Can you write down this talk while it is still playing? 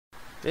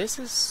This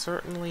is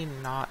certainly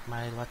not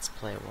my Let's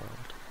Play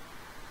world.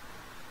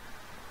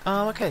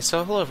 Okay,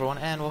 so hello everyone,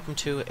 and welcome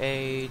to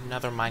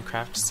another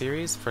Minecraft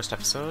series, first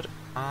episode.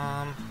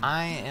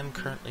 I am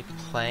currently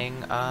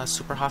playing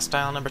Super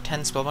Hostile number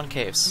 10, Spellbound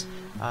Caves,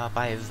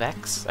 by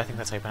Vechs. I think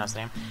that's how you pronounce the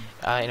name.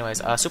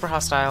 Anyways, Super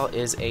Hostile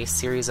is a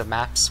series of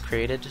maps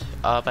created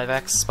by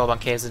Vechs. Spellbound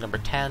Caves is number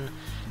 10.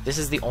 This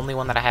is the only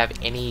one that I have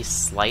any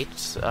slight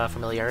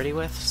familiarity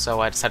with,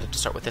 so I decided to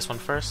start with this one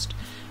first.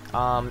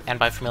 And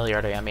by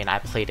familiarity, I mean I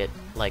played it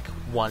like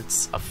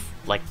once,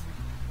 like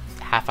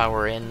half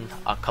hour in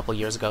a couple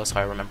years ago, so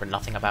I remember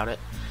nothing about it.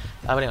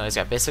 But anyways,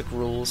 yeah, basic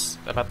rules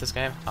about this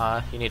game.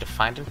 You need to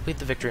find and complete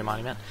the Victory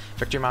Monument.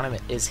 Victory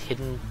Monument is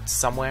hidden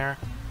somewhere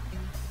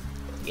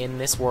in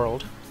this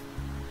world.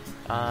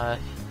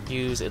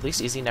 Use at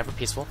least easy, never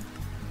peaceful.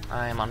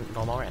 I am on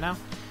normal right now.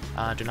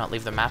 Do not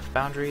leave the map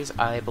boundaries.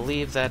 I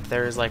believe that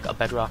there's like a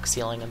bedrock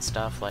ceiling and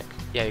stuff, like,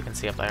 yeah, you can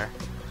see up there.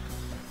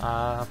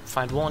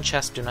 Find wool and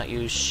chest. Do not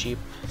use sheep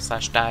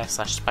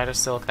 /dye/spider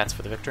silk. That's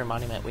for the Victory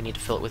Monument. We need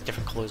to fill it with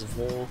different colors of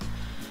wool.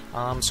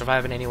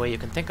 Survive in any way you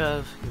can think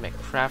of. You may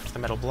craft the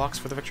metal blocks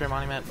for the Victory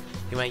Monument.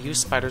 You may use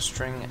spider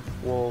string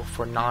wool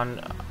for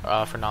non-monument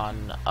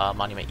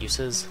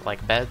uses,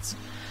 like beds.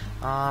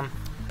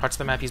 Parts of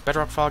the map use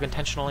bedrock fog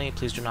intentionally.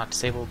 Please do not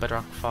disable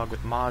bedrock fog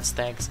with mods.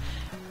 Thanks.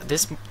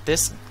 This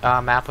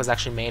map was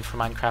actually made for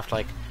Minecraft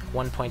like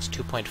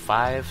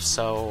 1.2.5,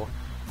 so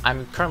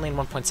I'm currently in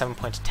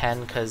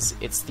 1.7.10 because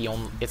it's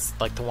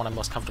like the one I'm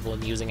most comfortable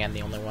in using and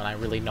the only one I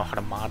really know how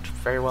to mod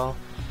very well.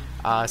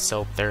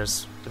 So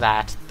there's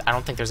that. I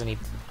don't think there's any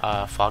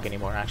fog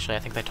anymore, actually. I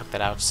think they took that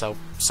out, so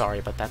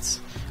sorry, but that's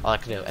all I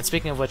can do. And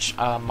speaking of which,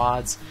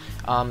 mods,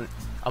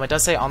 it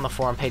does say on the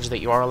forum page that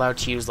you are allowed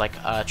to use like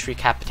Tree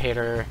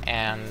Capitator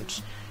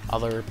and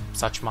other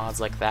such mods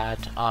like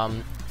that.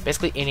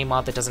 Basically any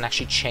mod that doesn't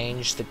actually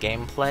change the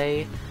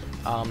gameplay.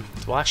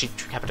 Well, actually,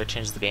 Tree Capitator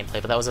changes the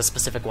gameplay, but that was a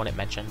specific one it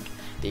mentioned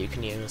that you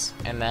can use.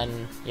 And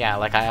then, yeah,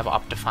 like I have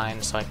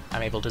Optifine, so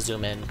I'm able to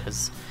zoom in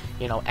because,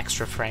 you know,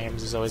 extra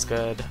frames is always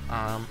good,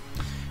 and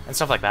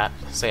stuff like that.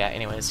 So yeah,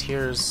 anyways,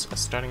 here's a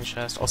starting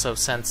chest. Also,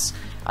 since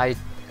I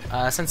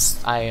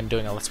am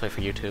doing a Let's Play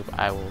for YouTube,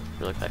 I will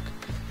really click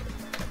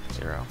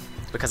 0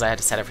 because I had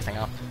to set everything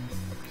up.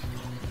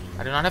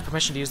 I do not have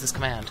permission to use this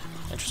command.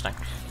 Interesting.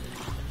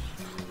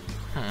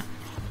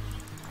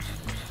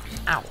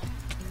 Ow.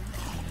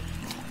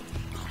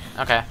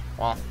 Okay,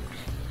 well.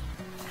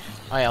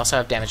 Oh, I also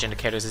have damage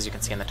indicators, as you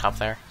can see in the top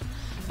there.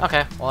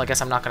 Okay, well, I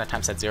guess I'm not going to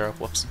time set 0.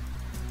 Whoops.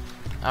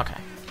 Okay.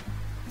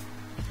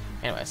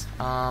 Anyways,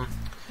 put on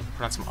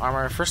some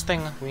armor. First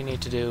thing we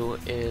need to do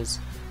is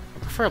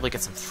preferably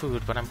get some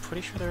food, but I'm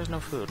pretty sure there is no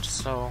food.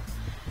 So,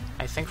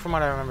 I think from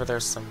what I remember,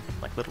 there's some,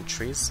 like, little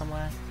trees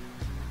somewhere.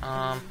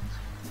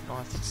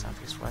 North, south,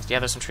 east, west. Yeah,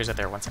 there's some trees out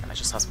there. One second, I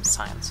just saw some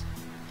signs.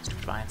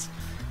 Stupid vines.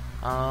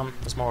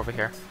 There's more over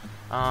here.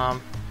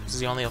 This is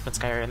the only open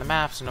sky area in the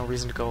map, so no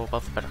reason to go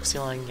above the bedrock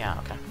ceiling. Yeah,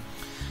 okay.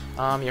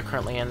 You're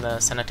currently in the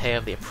Cenote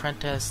of the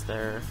Apprentice.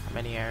 There are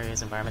many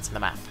areas, environments in the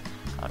map.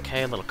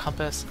 Okay, a little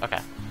compass. Okay.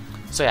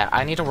 So yeah,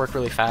 I need to work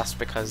really fast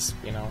because,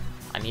 you know,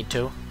 I need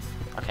to.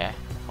 Okay,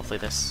 hopefully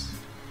this...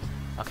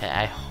 Okay,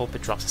 I hope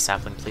it drops a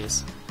sapling,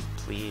 please.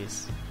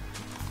 Please.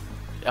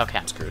 Okay,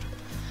 I'm screwed.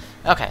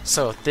 Okay,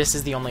 so this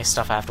is the only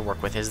stuff I have to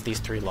work with, is these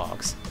 3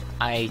 logs.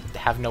 I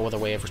have no other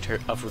way of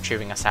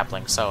retrieving a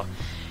sapling, so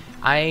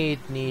I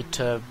need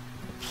to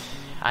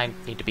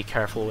be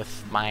careful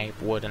with my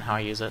wood and how I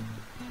use it.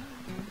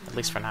 At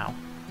least for now.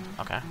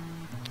 Okay.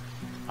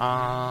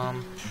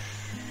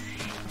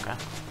 Okay.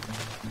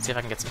 Let's see if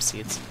I can get some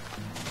seeds.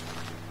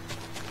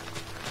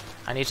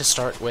 I need to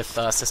start with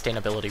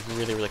sustainability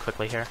really, really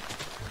quickly here.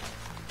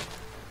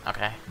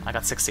 Okay, I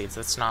got 6 seeds.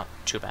 That's not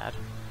too bad.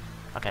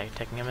 Okay,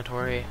 taking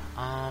inventory.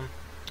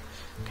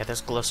 Okay,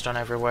 there's glowstone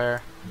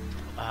everywhere.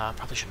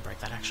 Probably shouldn't break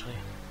that, actually.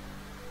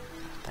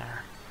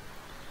 There.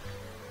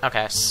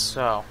 Okay,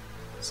 so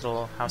this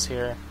little house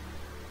here.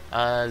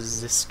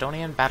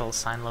 Zistonian battle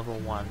sign level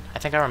 1. I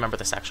think I remember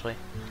this, actually.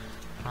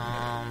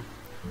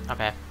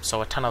 Okay,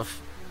 so a ton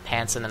of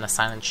pants and then a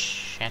sign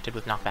enchanted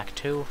with knockback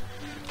 2.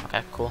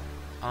 Okay, cool.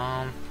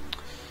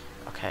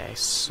 Okay,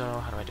 so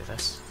how do I do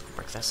this?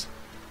 Break this.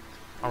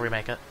 I'll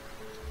remake it.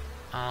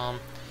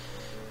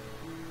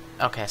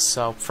 Okay,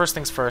 so first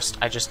things first,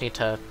 I just need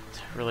to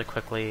really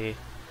quickly...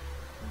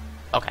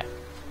 Okay.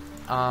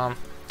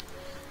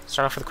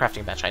 Start off with a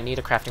crafting bench. I need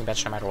a crafting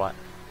bench no matter what.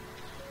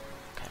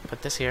 Okay,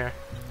 put this here.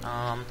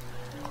 I'll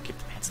keep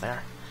the pants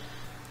there.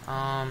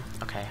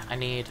 Okay, I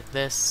need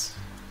this.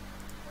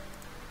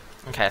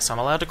 Okay, so I'm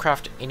allowed to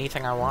craft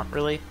anything I want,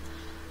 really.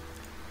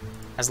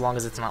 As long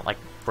as it's not, like,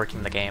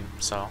 breaking the game,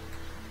 so...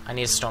 I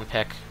need a stone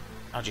pick.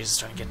 Oh, Jesus, it's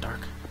starting to get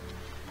dark.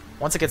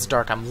 Once it gets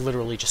dark, I'm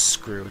literally just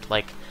screwed.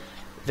 Like,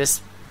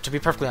 this... To be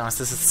perfectly honest,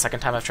 this is the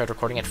second time I've tried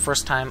recording it.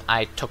 First time,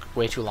 I took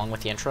way too long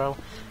with the intro.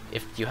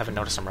 If you haven't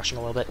noticed, I'm rushing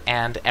a little bit.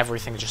 And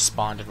everything just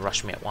spawned and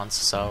rushed me at once,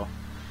 so...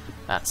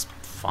 That's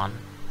fun,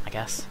 I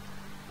guess.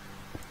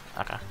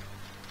 Okay.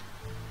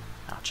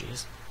 Oh,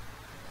 jeez.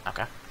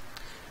 Okay.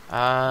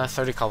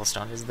 30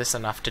 cobblestone. Is this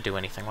enough to do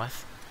anything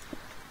with?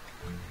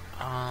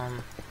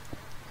 Oh,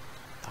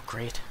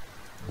 great.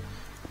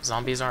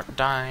 Zombies aren't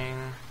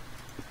dying.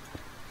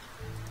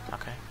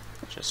 Okay,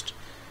 just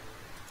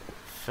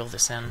fill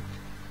this in.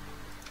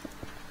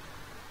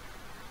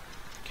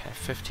 Okay,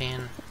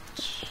 15.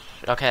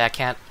 Okay, I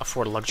can't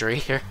afford luxury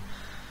here.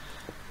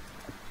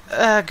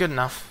 Good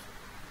enough.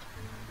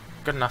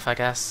 Good enough, I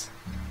guess.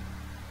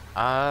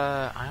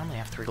 I only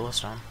have 3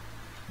 glowstone.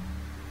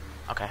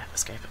 Okay,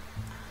 escape.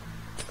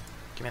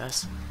 Give me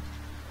this.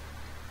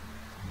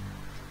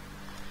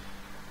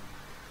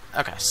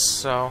 Okay,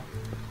 so...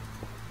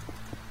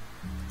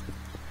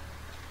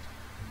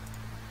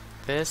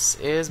 this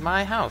is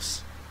my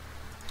house.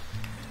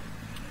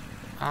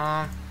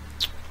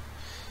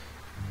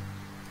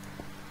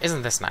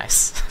 Isn't this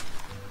nice?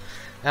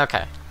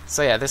 Okay,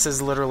 so yeah, this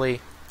is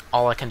literally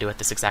all I can do at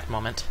this exact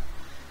moment.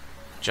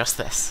 Just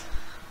this.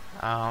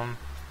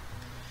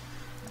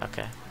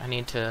 Okay, I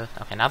need to...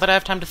 okay, now that I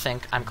have time to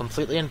think, I'm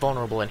completely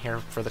invulnerable in here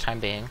for the time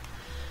being.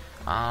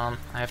 I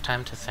have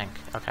time to think.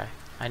 Okay,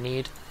 I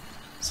need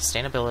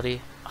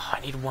sustainability. Oh,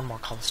 I need 1 more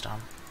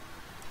cobblestone.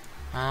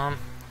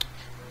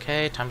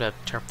 Okay, time to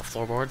tear up the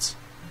floorboards.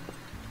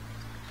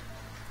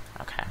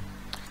 Okay.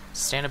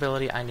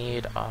 Sustainability, I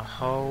need a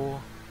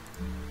hoe.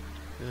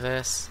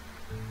 This.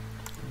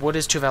 Wood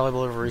is too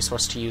valuable of a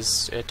resource to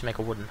use it to make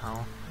a wooden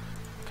hoe.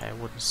 Okay,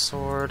 wooden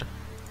sword.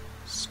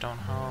 Stone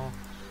hoe.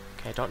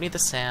 Okay, don't need the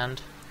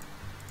sand.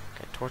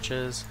 Okay,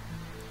 torches.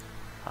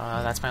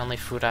 That's my only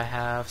food I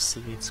have.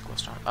 Seeds,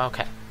 glowstone.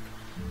 Okay.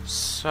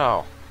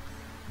 So.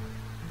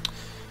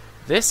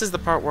 This is the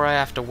part where I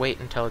have to wait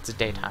until it's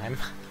daytime.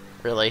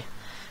 Really.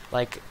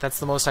 Like, that's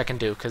the most I can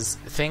do, because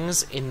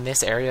things in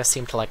this area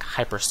seem to, like,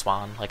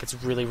 hyper-spawn. Like, it's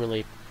really,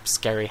 really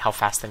scary how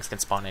fast things can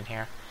spawn in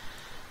here.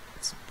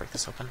 Let's break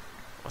this open.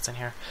 What's in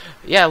here?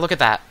 Yeah, look at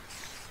that.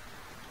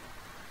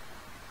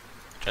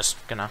 Just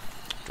gonna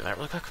do that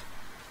really quick.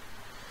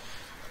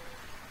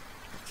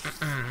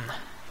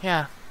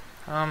 Yeah.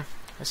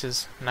 This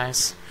is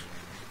nice.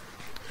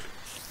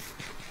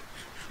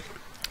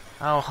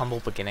 Oh,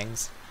 humble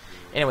beginnings.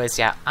 Anyways,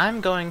 yeah, I'm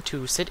going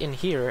to sit in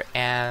here,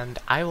 and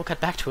I will get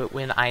back to it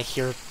when I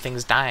hear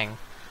things dying.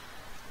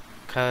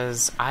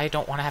 Because I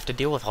don't want to have to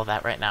deal with all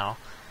that right now.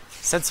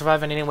 Said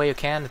survive in any way you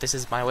can, this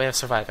is my way of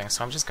surviving,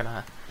 so I'm just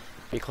gonna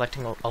be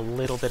collecting a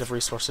little bit of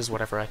resources,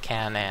 whatever I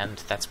can,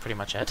 and that's pretty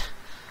much it.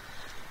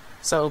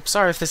 So,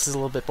 sorry if this is a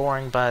little bit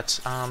boring, but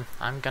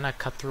I'm gonna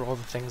cut through all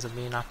the things of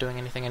me not doing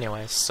anything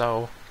anyway,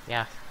 so,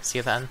 yeah, see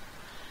you then.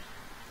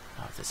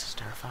 Oh, this is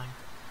terrifying.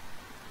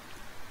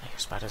 I hear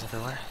spiders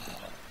everywhere.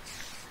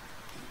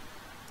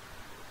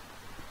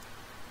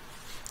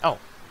 Oh,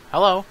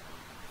 hello.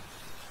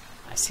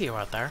 I see you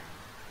out there.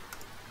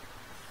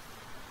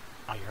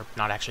 Oh, you're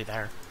not actually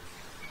there.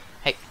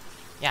 Hey,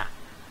 yeah.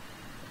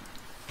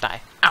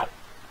 Die. Ow!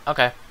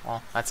 Okay,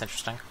 well, that's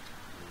interesting.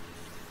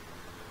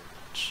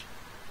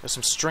 There's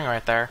some string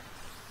right there.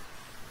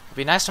 It'd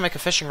be nice to make a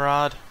fishing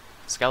rod.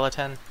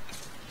 Skeleton.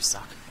 You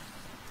suck.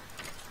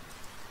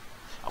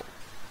 Oh.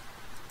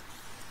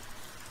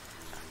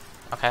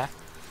 Okay.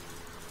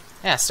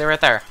 Yeah, stay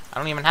right there. I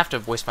don't even have to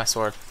waste my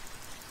sword.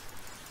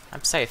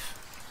 I'm safe.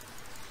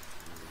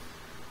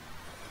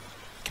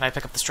 Can I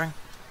pick up the string?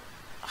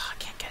 Oh, I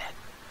can't get it.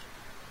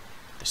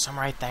 There's some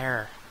right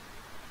there.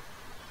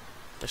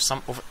 There's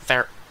some over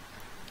there.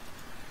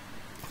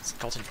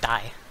 Skeleton,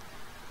 die.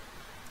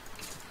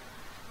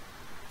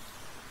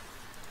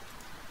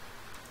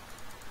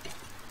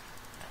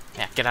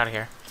 Yeah, get out of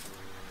here.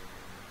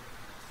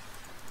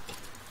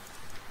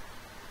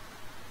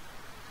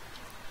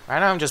 Right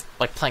now I'm just,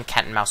 like, playing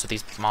cat and mouse with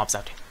these mobs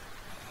out here.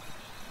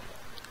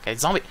 Okay,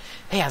 zombie.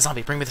 Hey, yeah,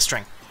 zombie, bring me the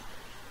string.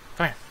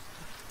 Come here.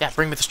 Yeah,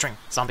 bring me the string.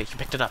 Zombie, you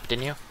picked it up,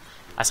 didn't you?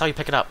 I saw you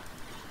pick it up.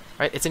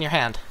 Right, it's in your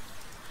hand.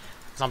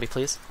 Zombie,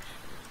 please.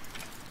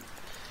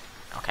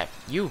 Okay,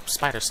 you,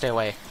 spider, stay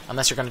away.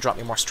 Unless you're gonna drop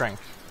me more string.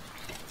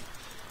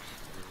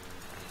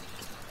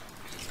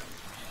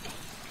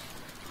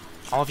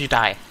 All of you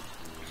die.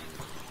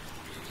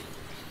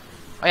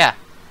 Oh yeah,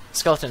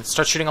 skeleton,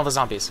 start shooting all the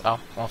zombies.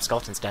 Oh, well,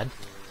 skeleton's dead.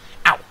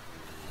 Ow!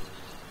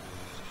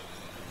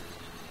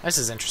 This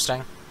is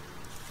interesting.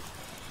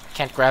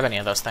 Can't grab any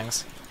of those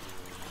things.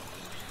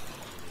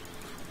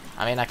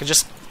 I mean, I could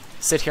just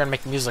sit here and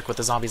make music with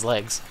the zombie's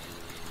legs.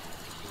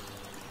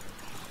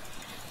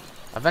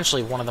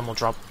 Eventually, one of them will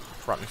drop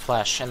rotten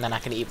flesh, and then I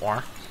can eat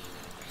more.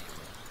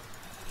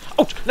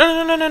 Oh!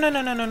 No, no, no, no,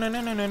 no, no, no, no,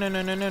 no, no, no, no,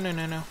 no, no, no, no,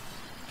 no, no.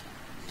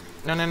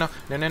 No, no, no,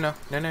 no, no, no,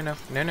 no, no, no,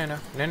 no, no, no,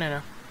 no, no,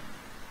 no.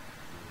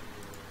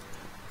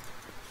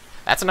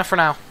 That's enough for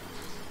now.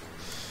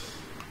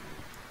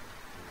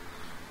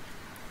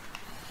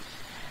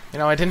 You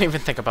know, I didn't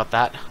even think about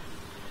that.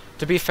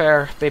 To be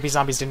fair, baby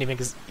zombies didn't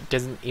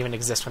even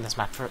exist when this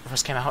map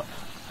first came out.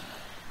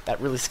 That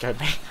really scared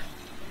me.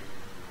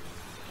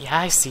 Yeah,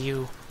 I see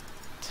you.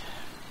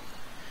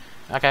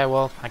 Okay,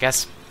 well, I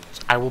guess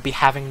I will be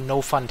having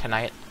no fun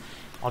tonight.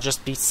 I'll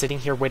just be sitting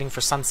here waiting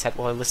for sunset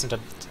while I listen to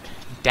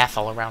death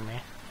all around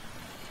me.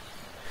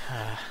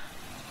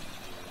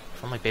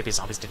 If only baby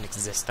zombies didn't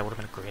exist, that would have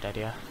been a great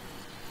idea.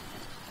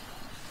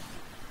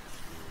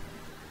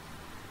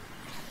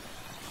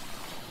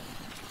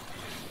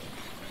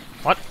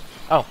 What?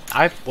 Oh,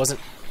 I wasn't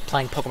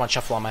playing Pokemon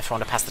Shuffle on my phone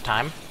to pass the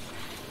time.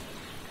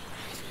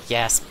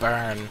 Yes,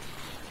 burn.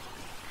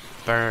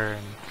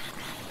 Burn.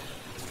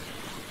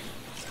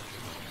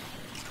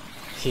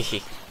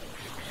 Hehe.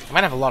 I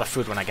might have a lot of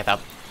food when I get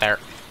out there.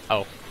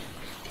 Oh.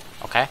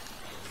 Okay.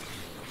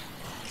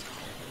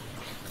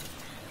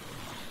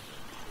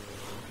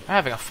 I'm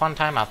having a fun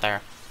time out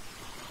there.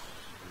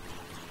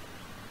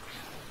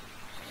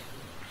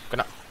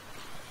 Gonna...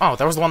 Oh,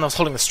 that was the one that was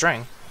holding the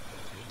string.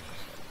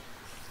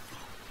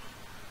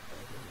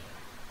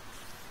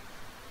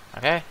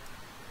 Okay.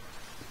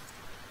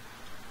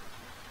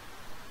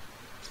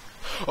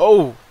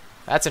 Oh!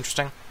 That's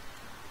interesting.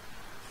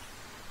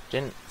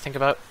 Didn't think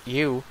about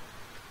you,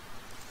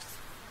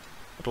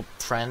 little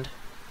friend.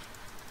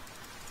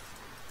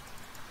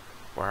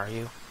 Where are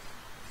you?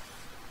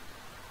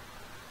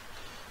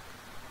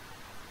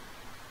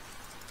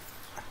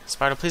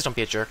 Spider, please don't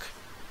be a jerk.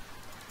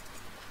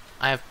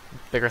 I have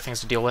bigger things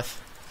to deal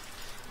with.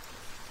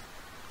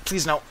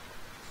 Please no.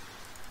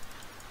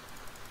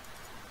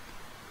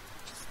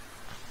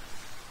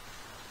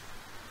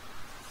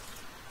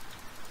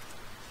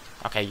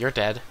 Okay, you're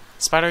dead.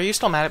 Spider, are you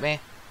still mad at me?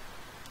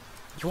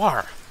 You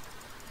are.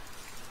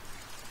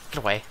 Get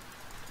away.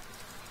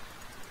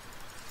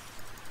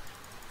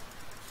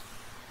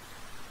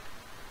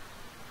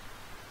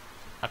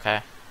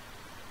 Okay.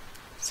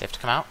 Safe to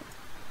come out?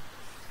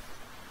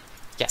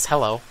 Yes,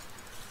 hello.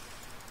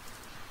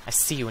 I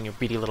see you in your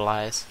beady little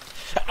eyes.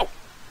 Ow!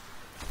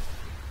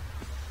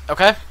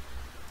 Okay.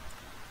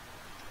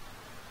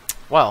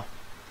 Well.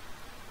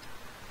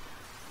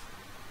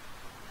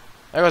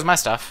 There goes my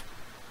stuff.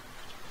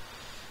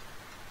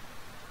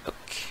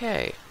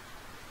 Okay.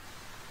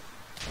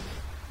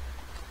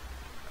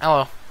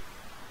 Hello.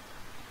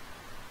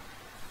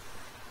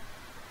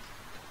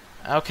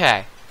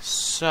 Okay,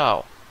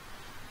 so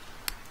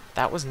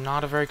that was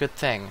not a very good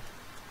thing.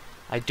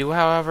 I do,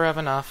 however, have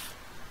enough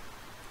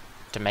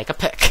to make a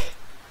pick.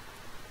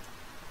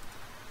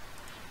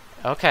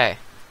 Okay.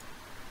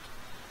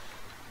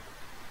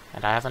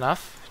 And I have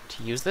enough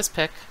to use this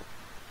pick.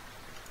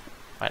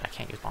 Wait, I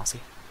can't use Bossy.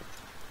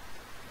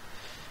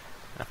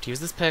 Enough to use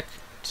this pick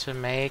to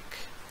make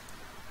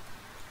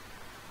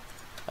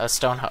a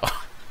stone hoe.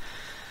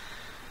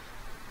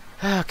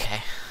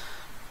 Okay.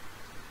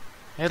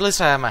 At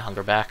least I have my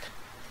hunger back.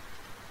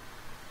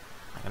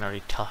 I can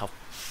already tell how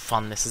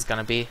fun this is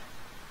gonna be.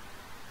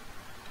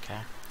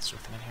 Okay, there's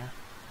nothing in here.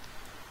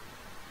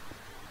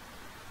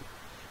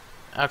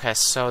 Okay,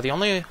 so the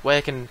only way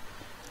I can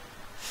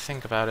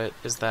think about it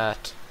is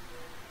that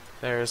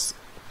there's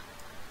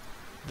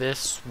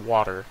this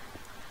water.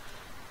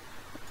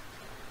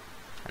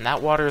 And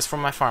that water is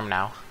from my farm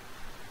now.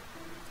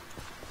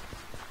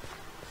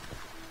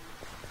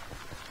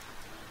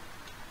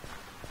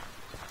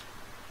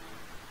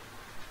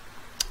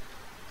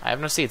 I have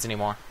no seeds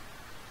anymore.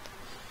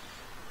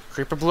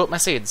 Creeper blew up my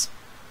seeds.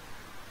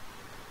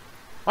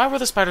 Why were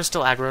the spiders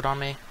still aggroed on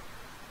me?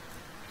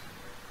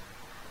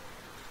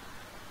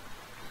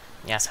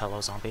 Yes,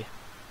 hello, zombie.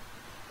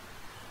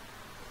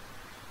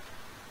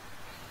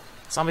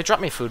 Zombie, drop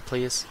me food,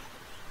 please.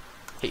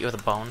 Hit you with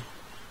a bone.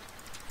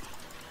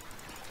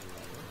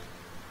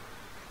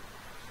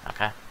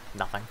 Okay,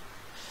 nothing.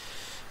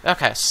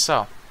 Okay,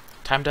 so,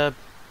 time to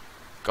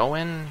go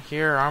in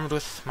here armed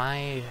with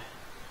my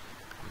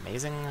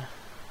amazing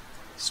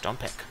stone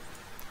pick.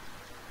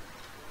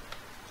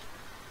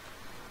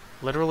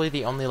 Literally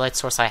the only light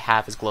source I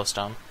have is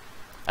glowstone.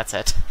 That's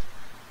it.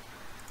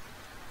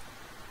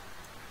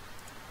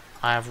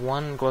 I have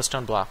one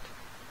glowstone block.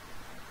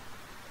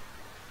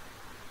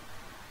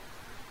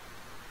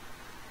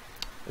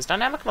 Is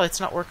dynamic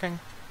lights not working?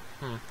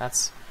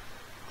 That's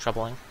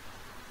troubling.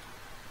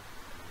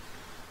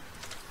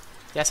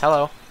 Yes,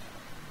 hello.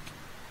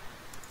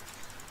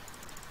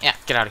 Yeah,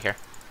 get out of here.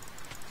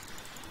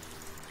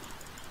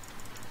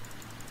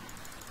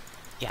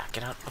 Yeah,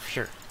 get out of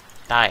here.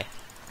 Die.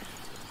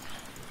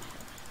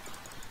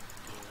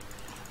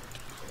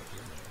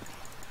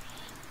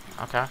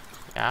 Okay,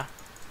 yeah.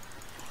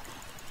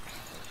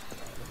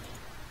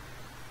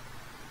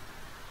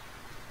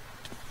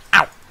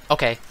 Ow!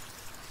 Okay.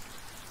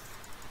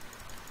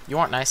 You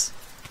aren't nice.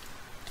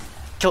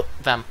 Kill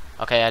them.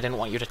 Okay, I didn't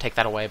want you to take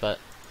that away, but...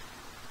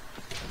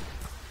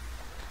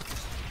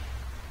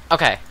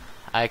 Okay,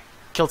 I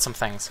killed some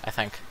things, I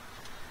think.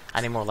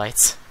 I need more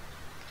lights.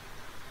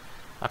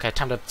 Okay,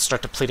 time to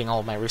start depleting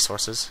all of my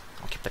resources.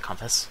 I'll keep the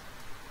compass.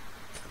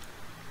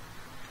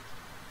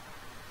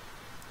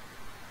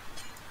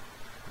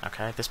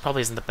 Okay, this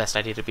probably isn't the best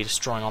idea to be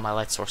destroying all my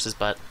light sources,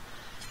 but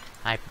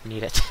I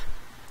need it.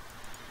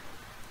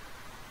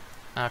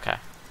 Okay.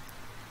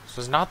 This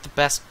was not the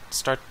best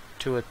start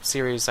to a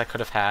series I could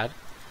have had,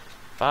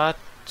 but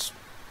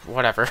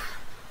whatever.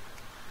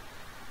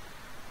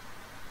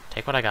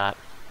 Take what I got.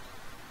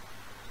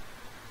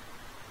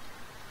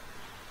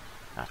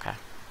 Okay.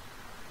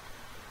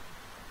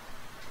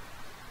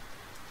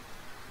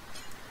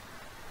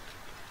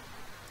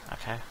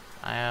 Okay.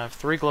 I have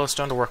 3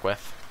 glowstone to work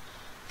with.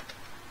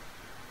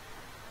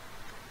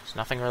 There's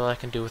nothing really I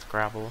can do with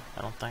gravel,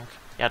 I don't think.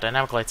 Yeah,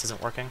 dynamic lights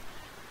isn't working.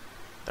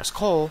 There's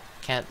coal.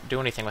 Can't do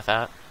anything with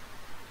that.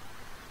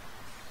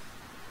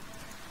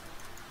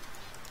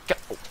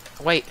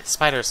 Wait,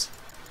 spiders.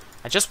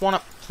 I just want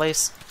to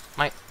place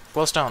my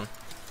glowstone.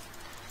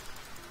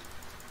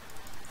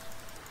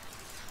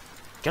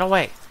 Get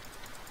away.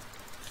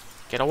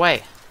 Get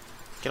away.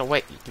 Get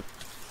away.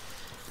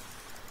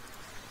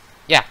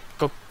 Yeah,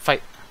 go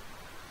fight.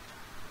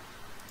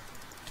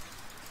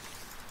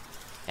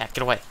 Yeah,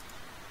 get away.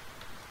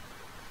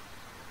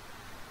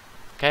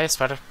 Okay,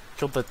 spider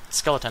killed the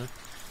skeleton.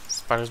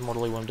 Spider's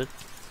mortally wounded.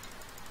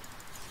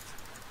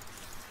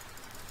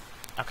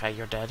 Okay,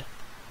 you're dead.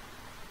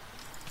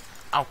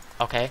 Oh,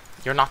 okay.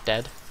 You're not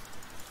dead.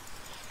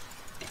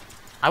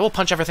 I will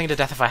punch everything to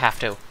death if I have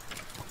to.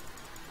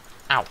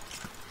 Ow.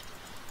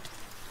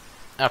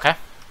 Okay.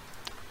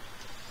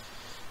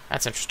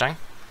 That's interesting.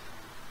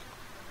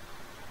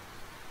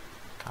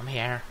 Come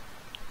here.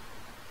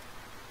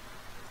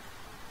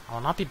 I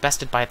will not be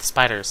bested by the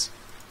spiders.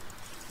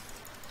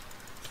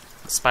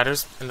 The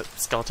spiders and the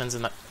skeletons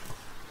and the...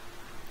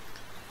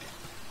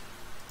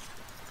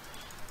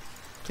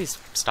 Please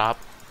stop.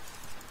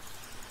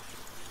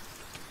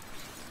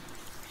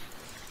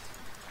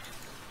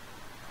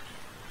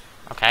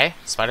 Okay,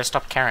 spider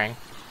stopped caring.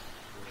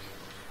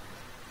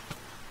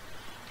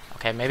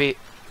 Okay, maybe...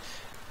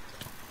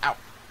 Ow.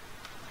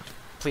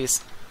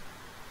 Please.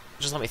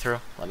 Just let me through.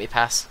 Let me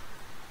pass.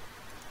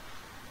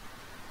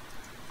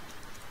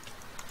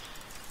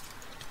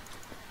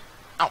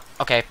 Oh,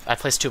 okay, I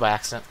placed 2 by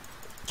accident.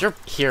 You're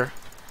here.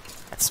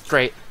 That's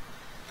great.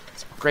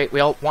 That's great, we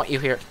all want you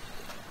here.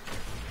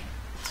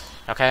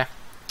 Okay.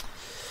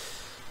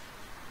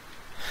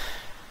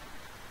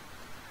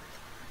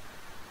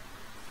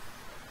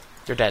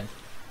 You're dead.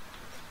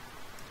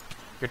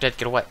 You're dead,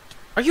 get away.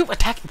 Are you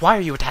attacking? Why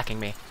are you attacking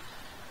me?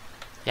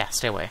 Yeah,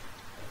 stay away.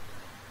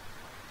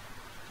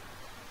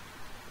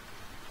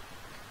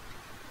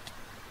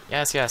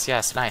 Yes, yes,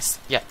 yes, nice.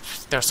 Yeah,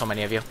 there's so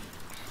many of you.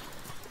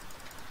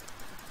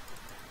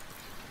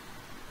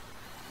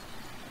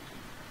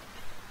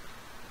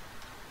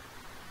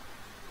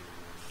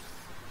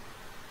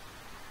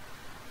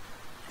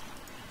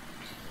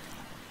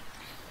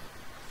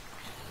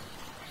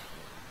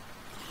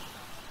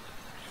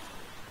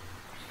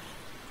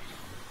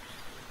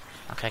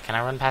 Okay, can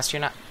I run past you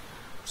now?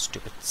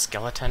 Stupid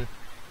skeleton.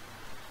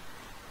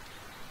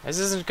 This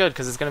isn't good,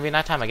 because it's going to be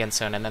nighttime again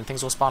soon, and then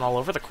things will spawn all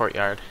over the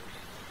courtyard.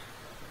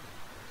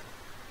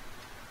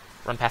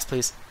 Run past,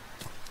 please.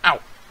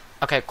 Ow!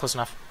 Okay, close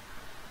enough.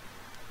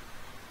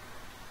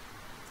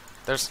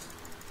 There's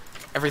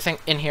everything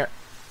in here.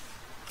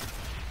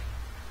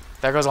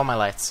 There goes all my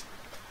lights.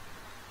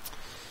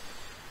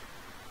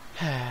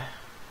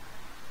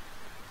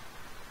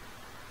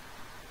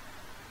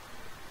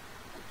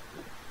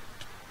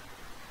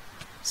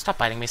 Stop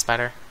biting me,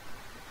 spider.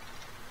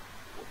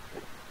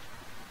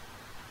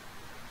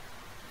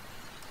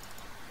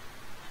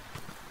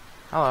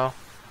 Hello.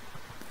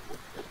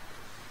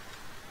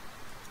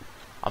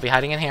 I'll be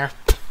hiding in here.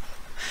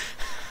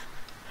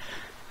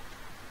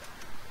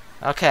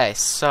 Okay,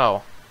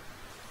 so...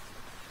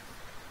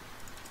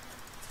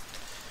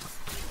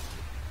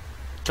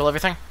 Kill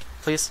everything,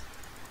 please.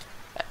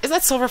 Is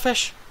that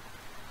silverfish?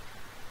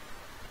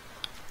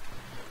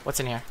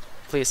 What's in here?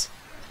 Please.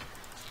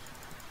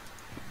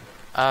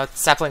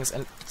 Saplings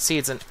and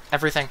seeds and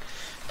everything.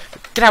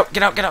 Get out,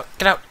 get out, get out,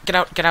 get out, get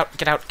out, get out,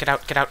 get out, get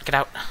out, get out, get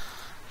out.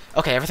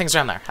 Okay, everything's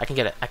down there. I can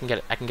get it, I can get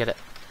it, I can get it.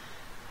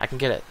 I can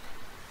get it.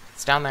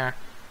 It's down there.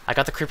 I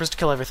got the creepers to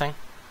kill everything.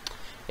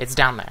 It's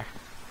down there.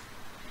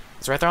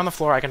 It's right there on the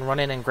floor. I can run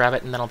in and grab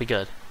it and then I'll be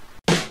good.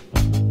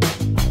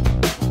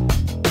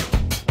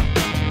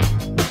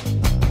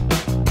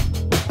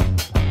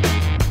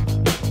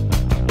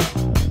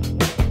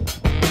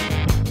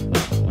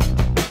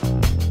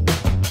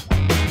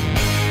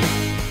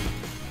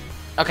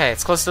 Okay,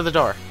 it's close to the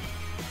door.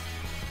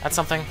 That's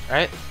something,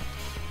 right?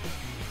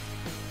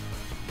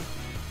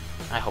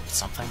 I hope it's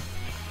something.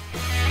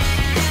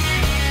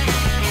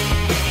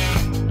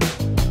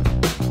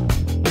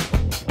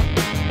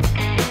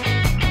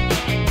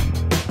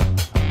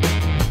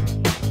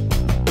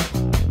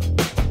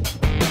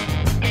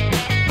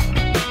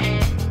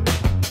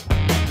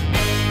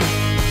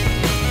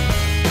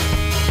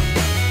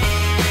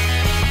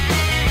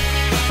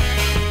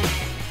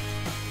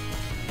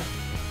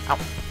 Ow.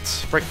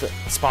 Break the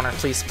spawner,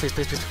 please, please,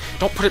 please, please.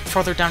 Don't put it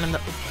further down in the...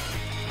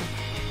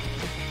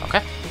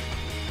 Okay.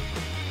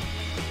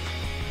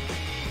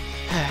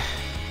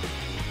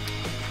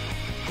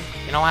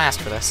 You know, I asked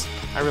for this.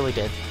 I really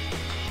did.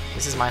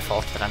 This is my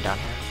fault that I'm down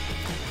here.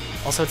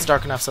 Also, it's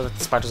dark enough so that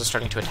the spiders are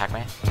starting to attack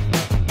me.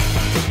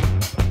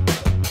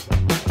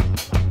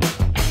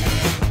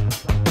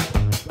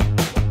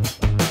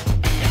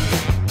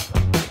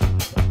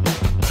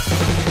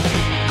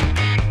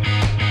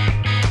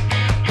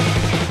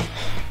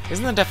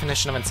 Isn't the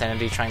definition of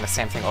insanity trying the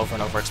same thing over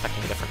and over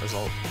expecting a different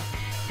result?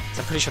 'Cause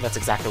I'm pretty sure that's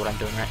exactly what I'm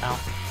doing right now.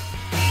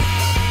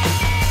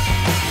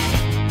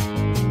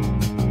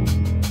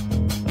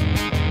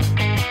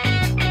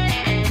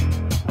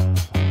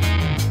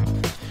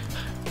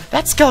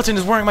 That skeleton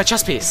is wearing my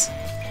chest piece!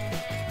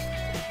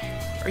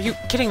 Are you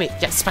kidding me?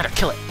 Yes, spider,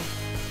 kill it!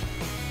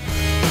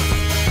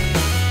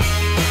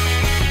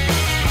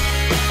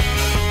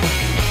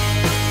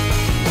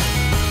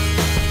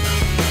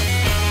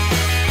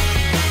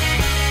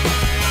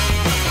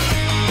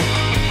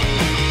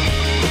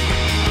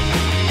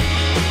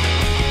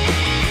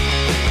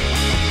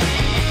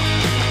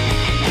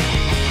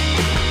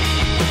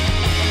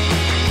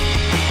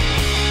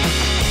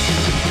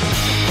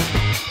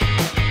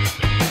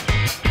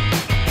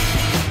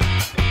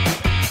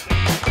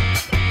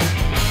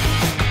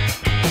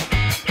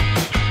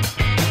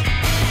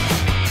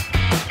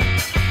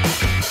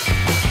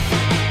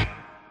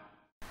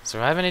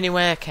 Survive in any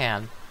way I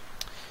can.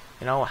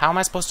 You know, how am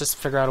I supposed to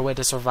figure out a way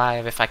to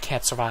survive if I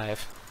can't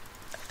survive?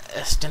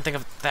 Didn't think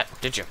of that,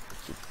 did you?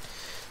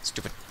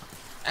 Stupid.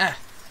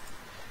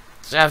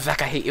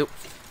 Vechs, I hate you.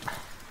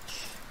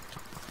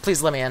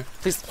 Please let me in.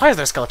 Please. Why is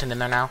there a skeleton in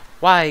there now?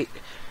 Why?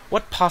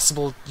 What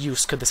possible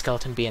use could the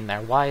skeleton be in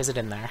there? Why is it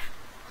in there?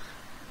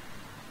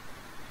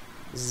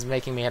 This is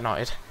making me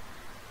annoyed.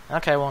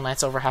 Okay, well,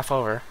 night's over, half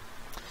over.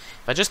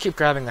 If I just keep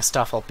grabbing this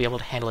stuff, I'll be able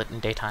to handle it in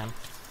daytime.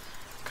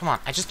 Come on,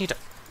 I just need to...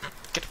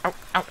 Get out,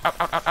 out, out,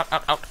 out, out, out,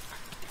 out, out.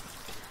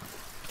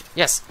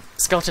 Yes,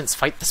 skeletons,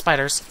 fight the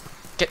spiders.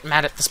 Get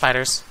mad at the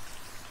spiders.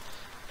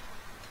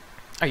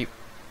 Are you...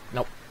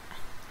 Nope.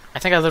 I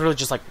think I literally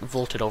just, like,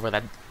 vaulted over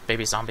that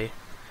baby zombie.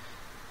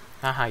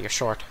 Haha, you're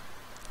short.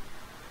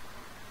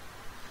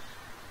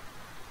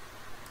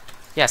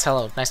 Yes,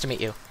 hello, nice to meet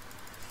you.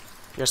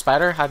 You're a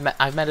spider? I've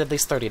met at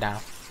least 30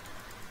 now.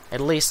 At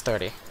least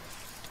 30.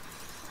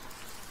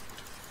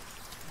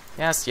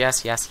 Yes,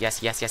 yes, yes,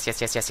 yes, yes, yes,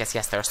 yes, yes, yes, yes,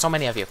 yes. There are so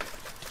many of you.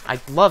 I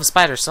love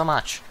spiders so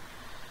much.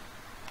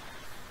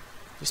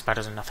 These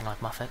spiders are nothing like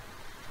Muffet.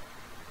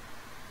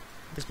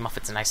 This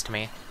Muffet's nice to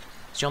me.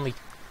 She only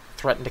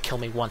threatened to kill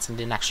me once and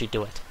didn't actually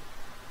do it.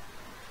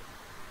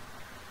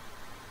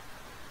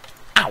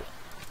 Ow!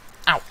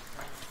 Ow!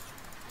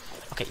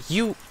 Okay,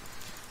 you...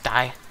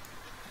 die.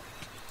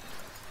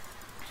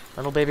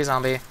 Little baby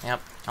zombie.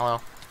 Yep, hello.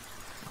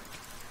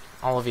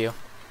 All of you.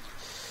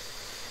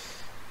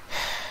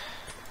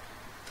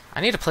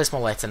 I need to place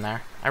more lights in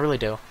there. I really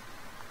do.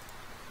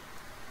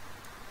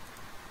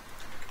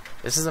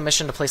 This is a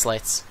mission to place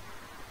lights.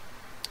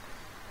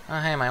 Oh,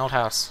 hey, my old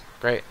house.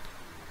 Great.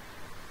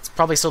 It's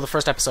probably still the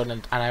first episode,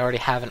 and I already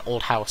have an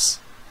old house.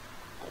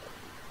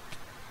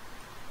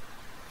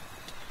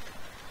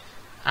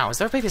 Ow, is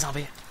there a baby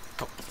zombie?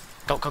 Go.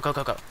 Go, go, go,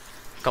 go, go.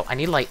 Go, I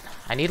need light.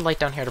 I need light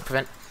down here to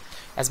prevent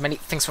as many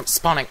things from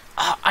spawning.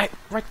 Ah, I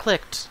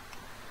right-clicked.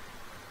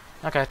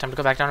 Okay, time to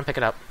go back down and pick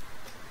it up.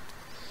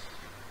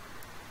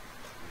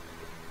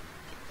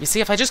 You see,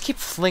 if I just keep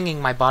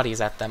flinging my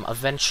bodies at them,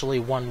 eventually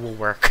one will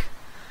work.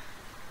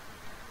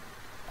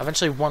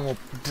 Eventually one will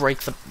break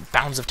the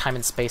bounds of time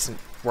and space and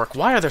work.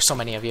 Why are there so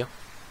many of you?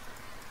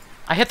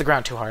 I hit the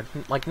ground too hard.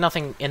 Like,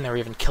 nothing in there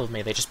even killed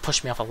me. They just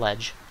pushed me off a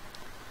ledge.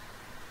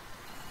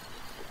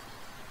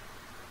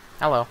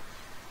 Hello.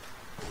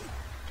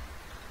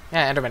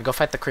 Yeah, Enderman, go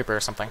fight the creeper or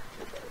something.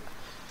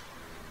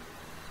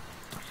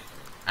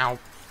 Ow,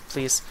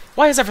 please.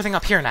 Why is everything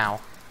up here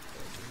now?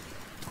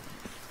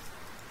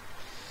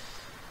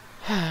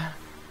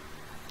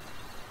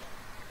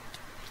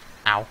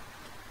 Ow.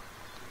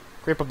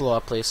 Creeper blow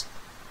up, please.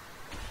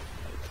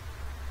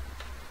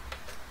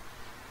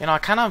 You know, I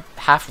kind of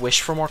half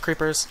wish for more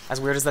creepers, as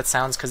weird as that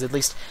sounds, because at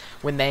least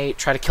when they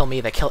try to kill me,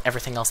 they kill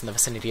everything else in the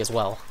vicinity as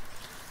well.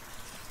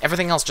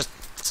 Everything else just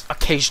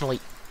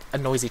occasionally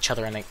annoys each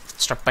other and they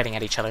start biting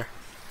at each other.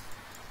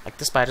 Like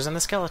the spiders and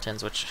the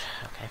skeletons, which...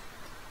 okay.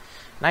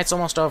 Night's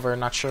almost over,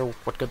 not sure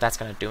what good that's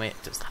gonna do me.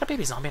 Is that a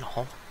baby zombie in a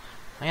hole?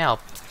 Oh, yeah,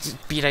 I'll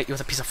beat at you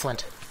with a piece of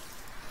flint.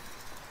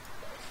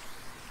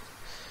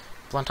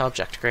 Blunt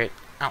object, great.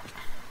 Ow.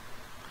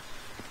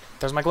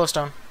 There's my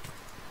glowstone.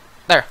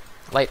 There,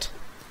 light.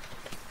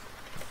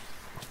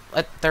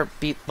 Let there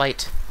be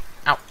light.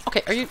 Ow.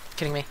 Okay, are you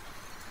kidding me?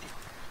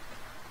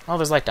 Oh,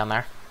 there's light down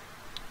there.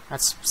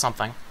 That's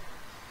something.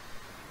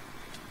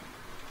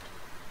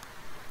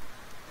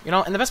 You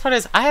know, and the best part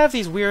is, I have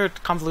these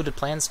weird, convoluted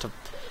plans to,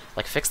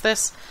 like, fix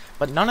this,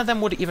 but none of them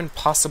would even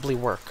possibly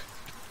work.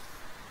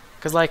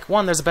 Because, like,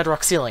 one, there's a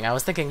bedrock ceiling. I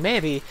was thinking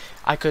maybe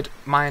I could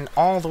mine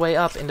all the way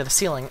up into the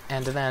ceiling,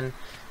 and then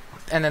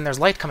there's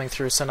light coming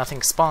through, so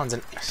nothing spawns,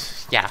 and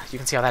yeah, you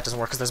can see how that doesn't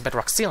work, because there's a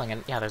bedrock ceiling,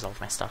 and yeah, there's all of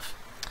my stuff.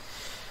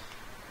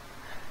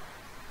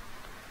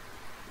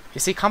 You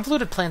see,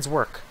 convoluted plans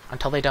work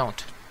until they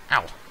don't.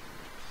 Ow.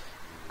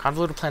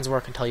 Convoluted plans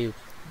work until you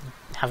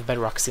have a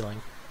bedrock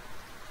ceiling.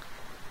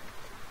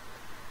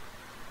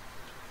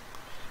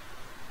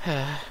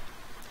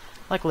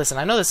 Like, listen,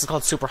 I know this is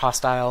called super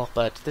hostile,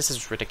 but this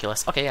is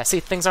ridiculous. Okay, yeah, see,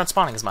 things aren't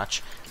spawning as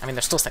much. I mean,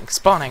 there's still things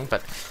spawning,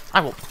 but I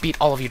will beat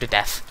all of you to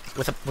death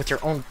with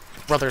your own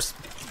brother's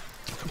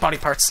body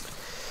parts.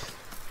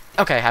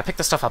 Okay, I picked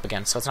the stuff up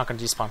again, so it's not going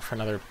to despawn for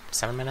another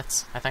 7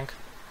 minutes, I think.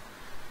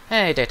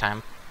 Hey,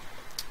 daytime.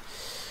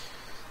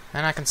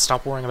 Then I can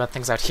stop worrying about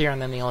things out here,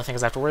 and then the only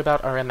things I have to worry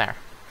about are in there.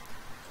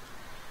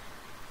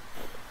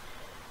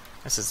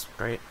 This is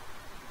great.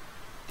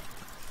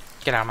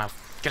 Get out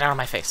of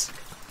my face.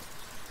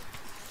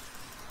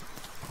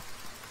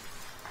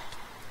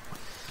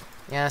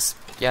 Yes,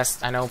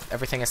 yes, I know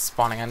everything is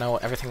spawning. I know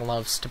everything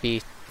loves to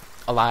be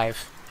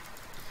alive.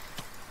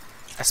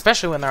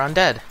 Especially when they're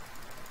undead.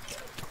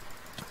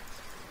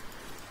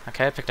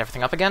 Okay, I picked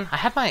everything up again. I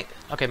had my...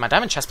 Okay, my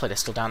diamond chestplate is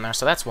still down there,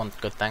 so that's one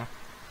good thing.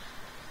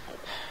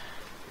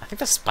 I think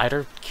the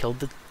spider killed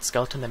the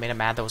skeleton that made him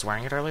mad that was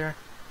wearing it earlier.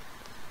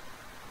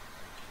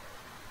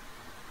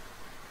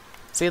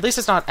 See, at least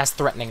it's not as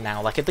threatening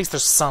now. Like, at least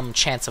there's some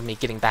chance of me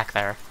getting back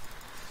there.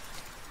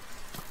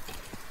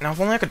 Now, if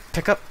only I could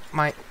pick up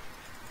my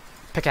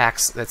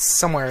pickaxe that's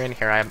somewhere in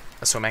here, I'm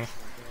assuming.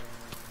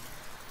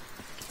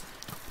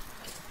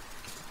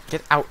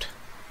 Get out.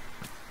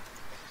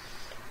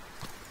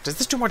 Does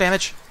this do more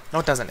damage? No,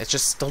 it doesn't. It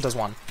just still does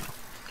one.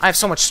 I have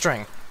so much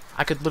string.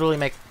 I could literally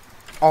make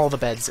all the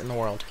beds in the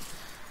world.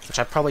 Which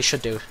I probably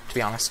should do, to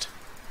be honest.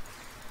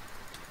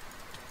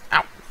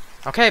 Ow.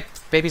 Okay,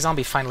 baby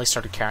zombie finally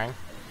started caring.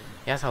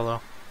 Yes,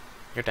 hello.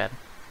 You're dead.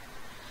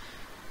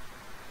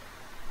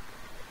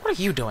 What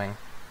are you doing?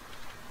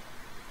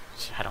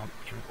 I don't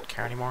even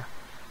care anymore.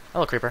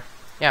 Hello, creeper.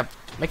 Yeah,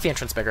 make the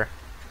entrance bigger.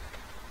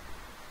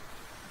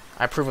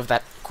 I approve of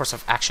that course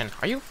of action.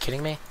 Are you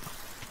kidding me?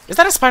 Is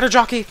that a spider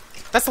jockey?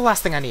 That's the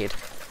last thing I need.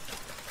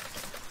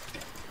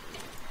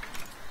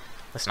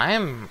 Listen,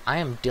 I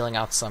am dealing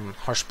out some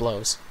harsh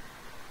blows.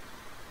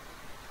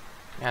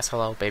 Yes,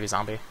 hello, baby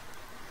zombie.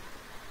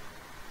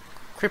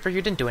 Creeper,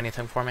 you didn't do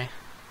anything for me.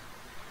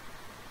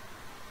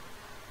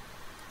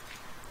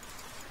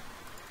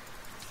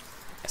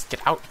 Yes, get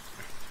out.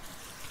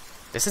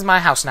 This is my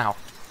house now.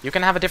 You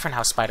can have a different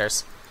house,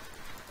 spiders.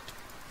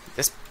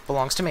 This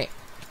belongs to me.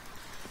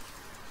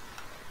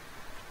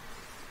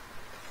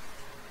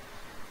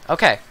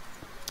 Okay.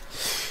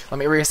 Let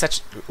me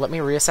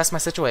reassess my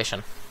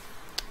situation.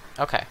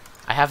 Okay.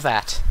 I have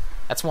that.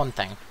 That's one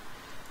thing.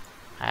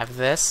 I have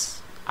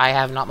this. I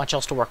have not much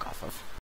else to work off of.